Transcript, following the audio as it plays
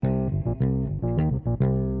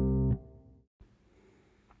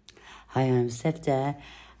Hi, I'm Sefda,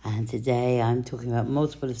 and today I'm talking about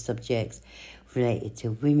multiple subjects related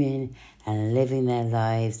to women and living their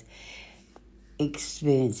lives,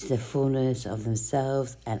 experience the fullness of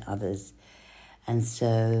themselves and others. And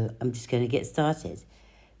so I'm just going to get started.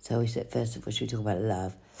 So first of all, should we talk about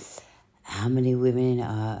love? How many women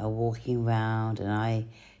are walking around, and I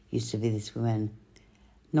used to be this woman,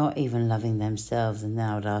 not even loving themselves, and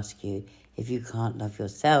now I would ask you, if you can't love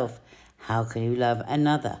yourself, how can you love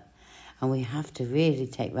another? And we have to really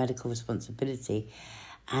take radical responsibility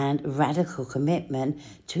and radical commitment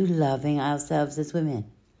to loving ourselves as women.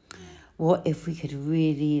 What if we could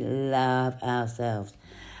really love ourselves?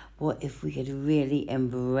 What if we could really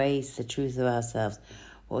embrace the truth of ourselves?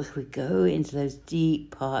 What if we go into those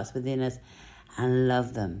deep parts within us and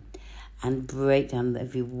love them and break down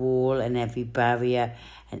every wall and every barrier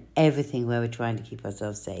and everything where we're trying to keep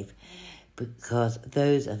ourselves safe? Because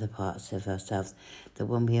those are the parts of ourselves that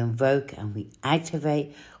when we invoke and we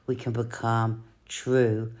activate, we can become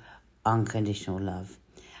true, unconditional love.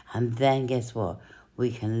 And then guess what?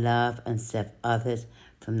 We can love and serve others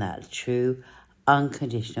from that true,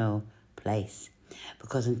 unconditional place.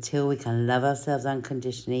 Because until we can love ourselves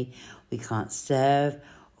unconditionally, we can't serve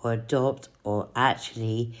or adopt or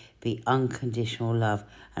actually be unconditional love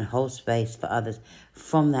and hold space for others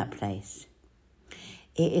from that place.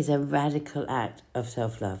 It is a radical act of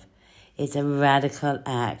self-love. It's a radical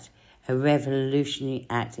act, a revolutionary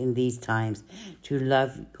act in these times to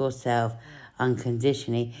love yourself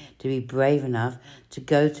unconditionally, to be brave enough to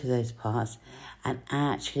go to those parts and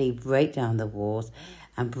actually break down the walls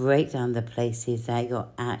and break down the places that you're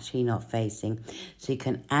actually not facing, so you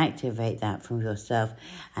can activate that from yourself,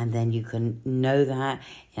 and then you can know that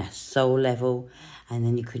in a soul level, and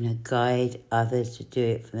then you can guide others to do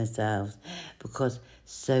it for themselves. Because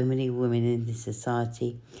so many women in this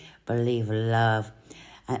society believe love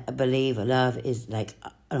is like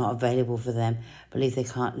not available for them, believe they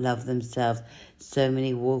can't love themselves. So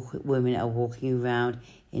many women are walking around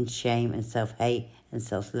in shame and self-hate and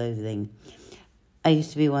self-loathing. I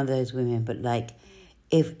used to be one of those women, but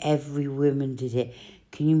if every woman did it,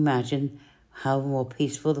 can you imagine how more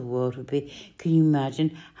peaceful the world would be? Can you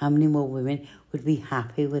imagine how many more women would be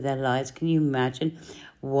happy with their lives? Can you imagine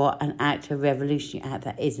what an act, a revolutionary act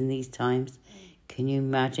that is in these times? Can you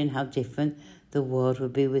imagine how different the world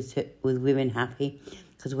would be with women happy?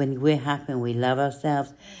 Because when we're happy and we love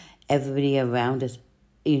ourselves, everybody around us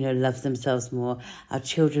loves themselves more. Our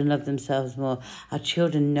children love themselves more. Our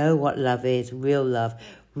children know what love is,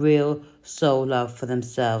 real soul love for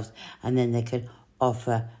themselves. And then they can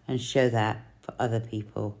offer and show that for other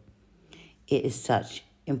people. It is such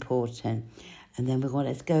important. And then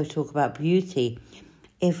let's go talk about beauty.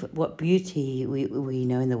 What beauty we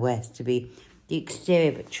know in the West to be the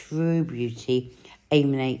exterior, but true beauty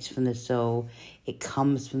emanates from the soul. It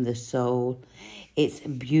comes from the soul. It's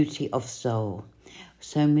beauty of soul.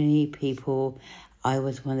 So many people, I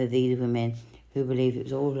was one of these women who believed it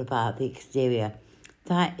was all about the exterior.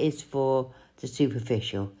 That is for the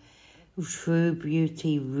superficial. True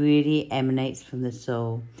beauty really emanates from the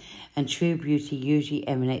soul. And true beauty usually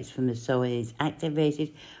emanates from the soul and is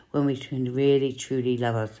activated when we can really, truly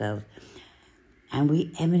love ourselves. And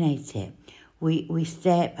we emanate it. We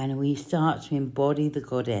step and we start to embody the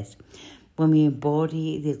goddess. When we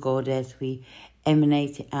embody the goddess, we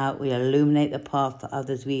emanate it out, we illuminate the path for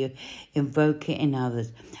others, we invoke it in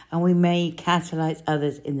others. And we may catalyze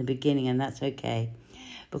others in the beginning, and that's okay.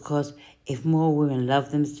 Because if more women love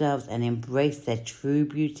themselves and embrace their true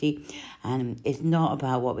beauty, and it's not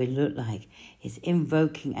about what we look like, it's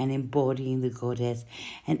invoking and embodying the goddess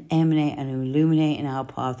and emanate and illuminating our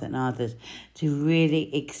path and others to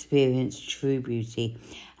really experience true beauty.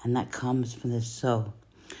 And that comes from the soul.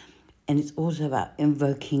 And it's also about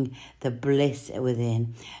invoking the bliss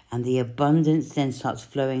within, and the abundance then starts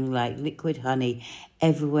flowing like liquid honey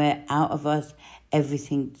everywhere out of us.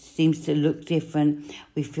 Everything seems to look different.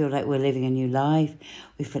 We feel like we're living a new life.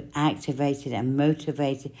 We feel activated and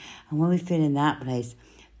motivated. And when we feel in that place,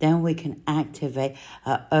 then we can activate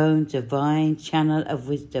our own divine channel of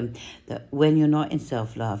wisdom, that when you're not in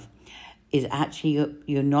self-love, is actually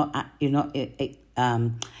you're not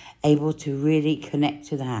able to really connect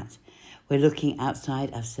to that. We're looking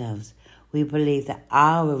outside ourselves. We believe that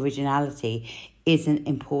our originality isn't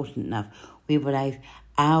important enough. We believe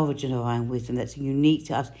our divine wisdom that's unique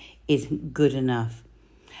to us isn't good enough.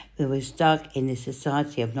 We're stuck in this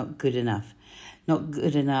society of not good enough. Not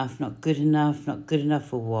good enough, not good enough, not good enough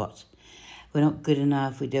for what? We're not good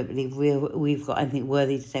enough. We don't believe we've got anything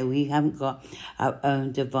worthy to say. We haven't got our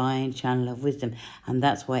own divine channel of wisdom. And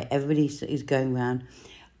that's why everybody is going around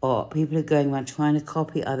or people are going around trying to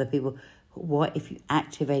copy other people. What if you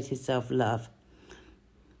activated self-love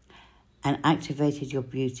and activated your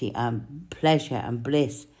beauty and pleasure and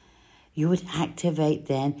bliss? You would activate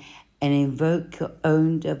then and invoke your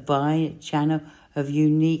own divine channel of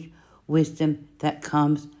unique wisdom that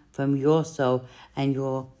comes from your soul and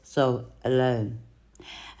your soul alone.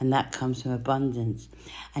 And that comes from abundance.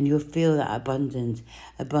 And you'll feel that abundance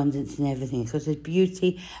in everything. Because there's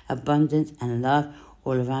beauty, abundance and love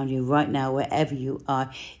all around you right now, wherever you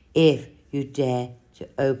are, if you dare to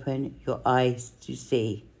open your eyes to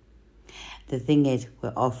see. The thing is,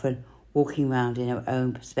 we're often walking around in our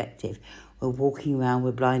own perspective. We're walking around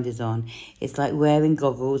with blinders on. It's like wearing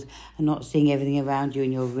goggles and not seeing everything around you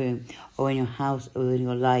in your room or in your house or in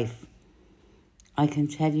your life. I can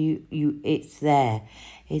tell you it's there.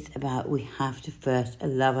 It's about we have to first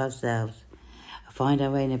love ourselves, find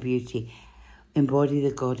our inner beauty, embody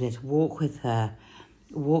the goddess, walk with her,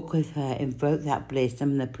 invoke that bliss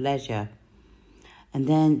and the pleasure. And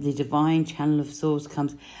then the divine channel of source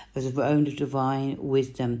comes as a own divine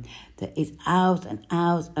wisdom that is ours and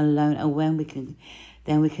ours alone. And when we can,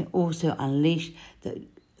 then we can also unleash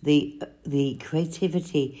the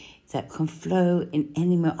creativity that can flow in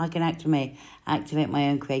any moment. I can activate my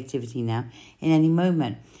own creativity now in any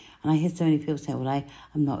moment. And I hear so many people say, well,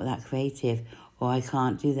 I'm not that creative, or I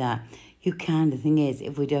can't do that. You can. The thing is,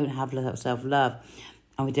 if we don't have self-love,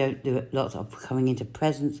 and we don't do lots of coming into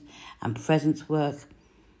presence and presence work,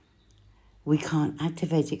 we can't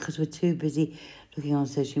activate it because we're too busy looking on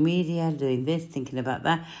social media, doing this, thinking about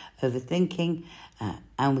that, overthinking,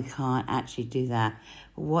 and we can't actually do that.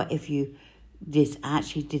 But what if you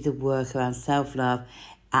actually did the work around self-love,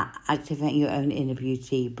 activating your own inner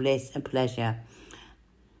beauty, bliss and pleasure?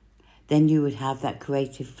 Then you would have that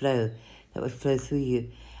creative flow that would flow through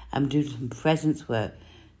you. And do some presence work.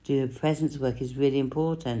 Do the presence work is really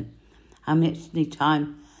important. How much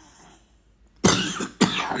time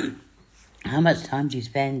do you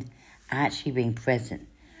spend actually being present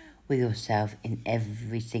with yourself in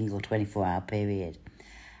every single 24-hour period?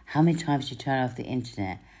 How many times do you turn off the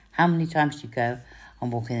internet? How many times do you go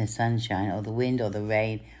and walk in the sunshine or the wind or the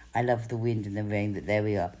rain? I love the wind and the rain, but there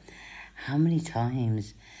we are. How many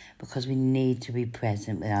times? Because we need to be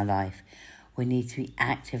present with our life. We need to be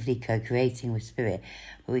actively co-creating with spirit.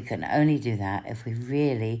 But we can only do that if we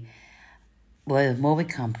really, the more we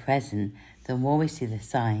become present, the more we see the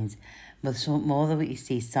signs, the more that we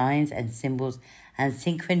see signs and symbols and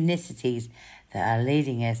synchronicities that are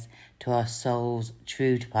leading us to our soul's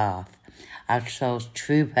true path, our soul's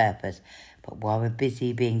true purpose. But while we're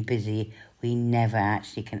busy being busy, we never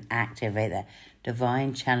actually can activate that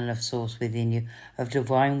divine channel of source within you, of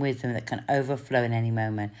divine wisdom that can overflow in any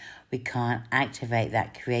moment. We can't activate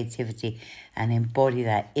that creativity and embody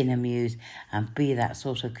that inner muse and be that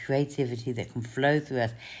sort of creativity that can flow through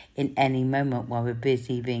us in any moment while we're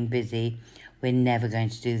busy being busy. We're never going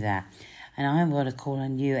to do that. And I want to call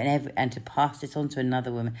on you and to pass this on to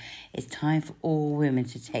another woman. It's time for all women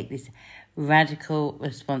to take this radical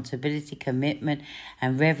responsibility, commitment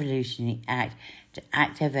and revolutionary act to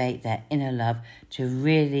activate that inner love, to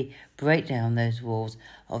really break down those walls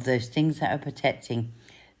of those things that are protecting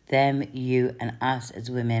them, you and us as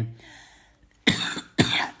women,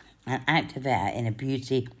 and activate our inner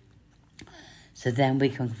beauty so then we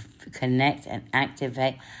can connect and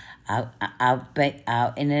activate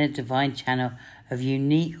our inner divine channel of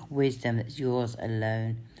unique wisdom that's yours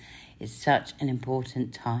alone. It's such an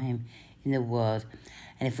important time in the world,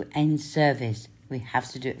 and if we're in service, we have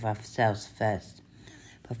to do it for ourselves first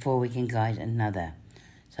before we can guide another.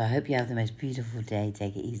 So I hope you have the most beautiful day.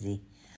 Take it easy.